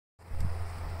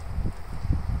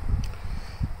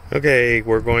Okay,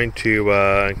 we're going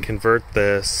to convert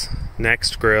this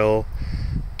next grill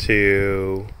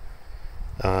to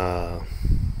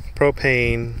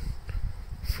propane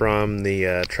from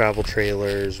the travel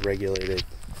trailer's regulated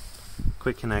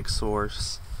quick connect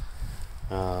source.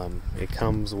 It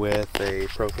comes with a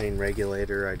propane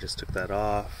regulator. I just took that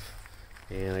off,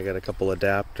 and I got a couple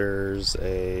adapters,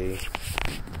 a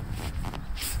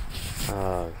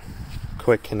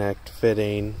quick connect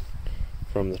fitting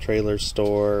from the trailer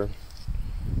store.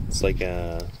 It's like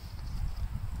a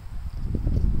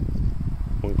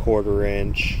 1/4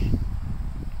 inch,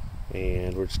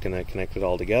 and we're just gonna connect it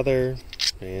all together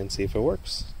and see if it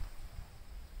works.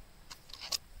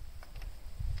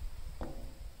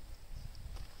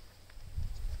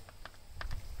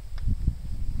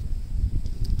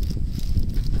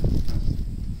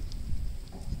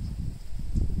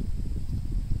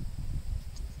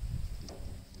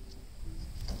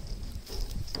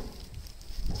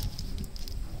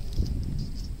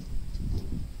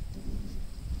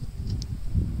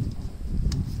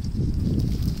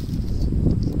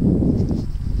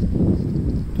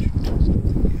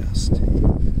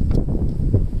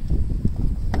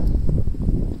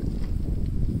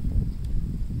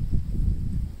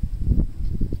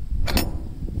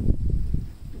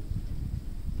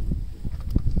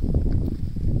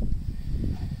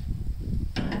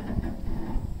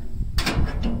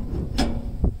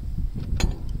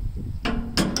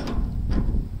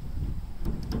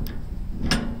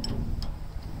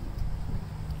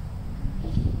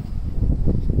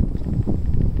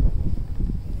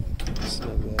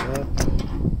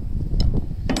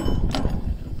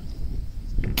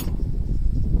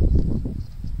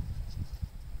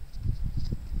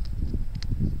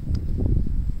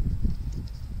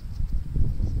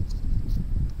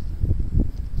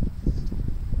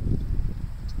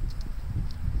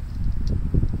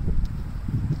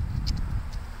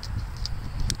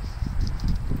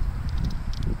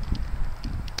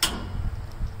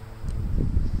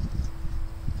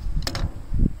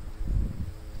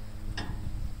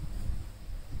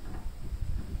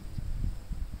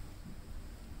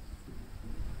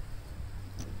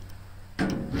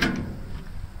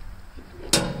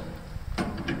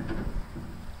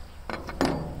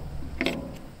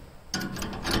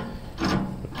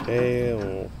 Okay,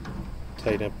 we'll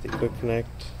tighten up the quick connect.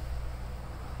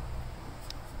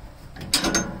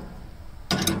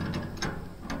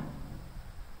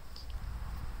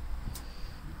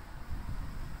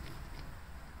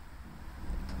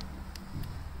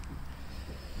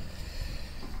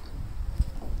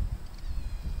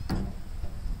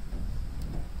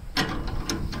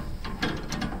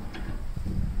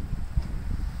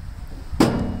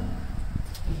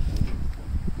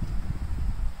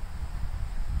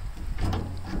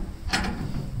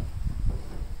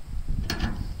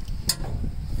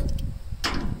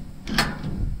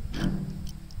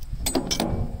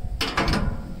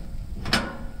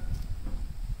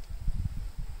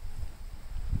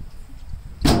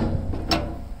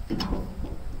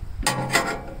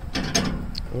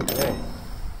 Okay.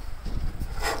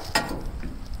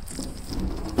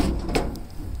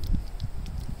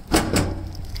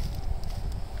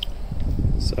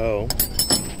 So,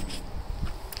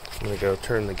 I'm going to go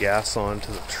turn the gas on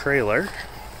to the trailer.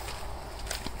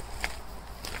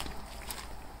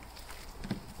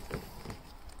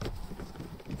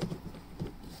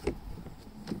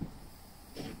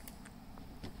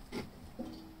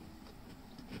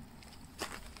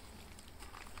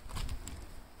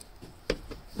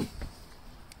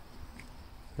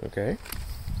 Okay.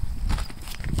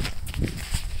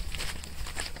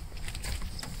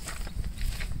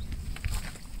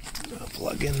 I'll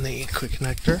plug in the quick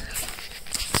connector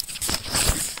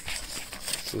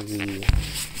to the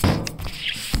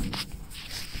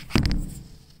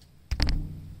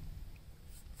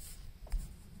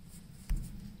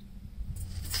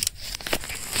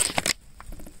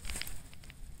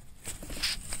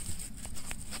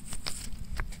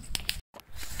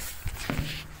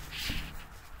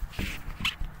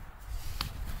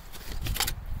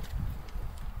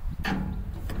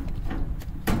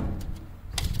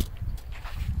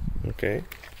Okay.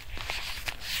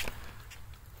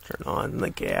 Turn on the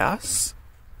gas.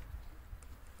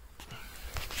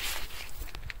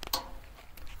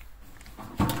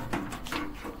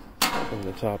 From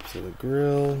the tops of the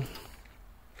grill.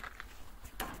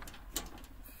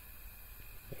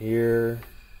 Here.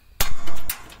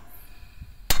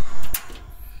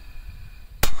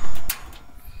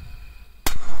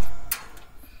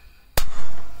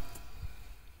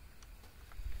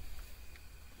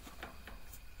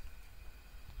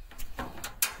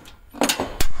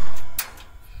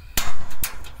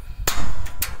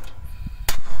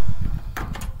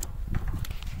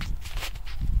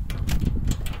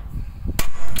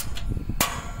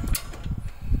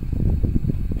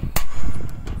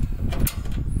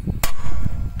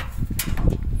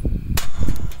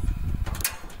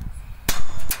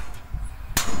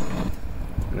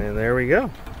 there we go.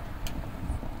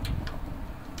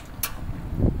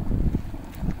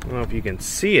 I don't know if you can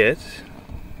see it,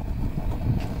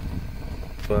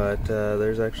 but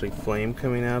there's actually flame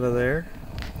coming out of there.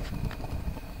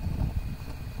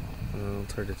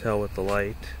 It's hard to tell with the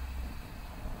light.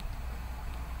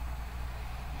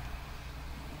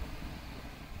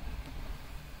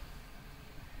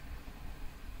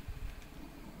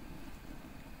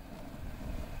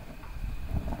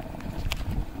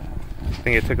 I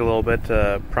think it took a little bit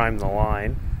to prime the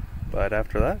line, but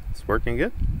after that, it's working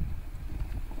good.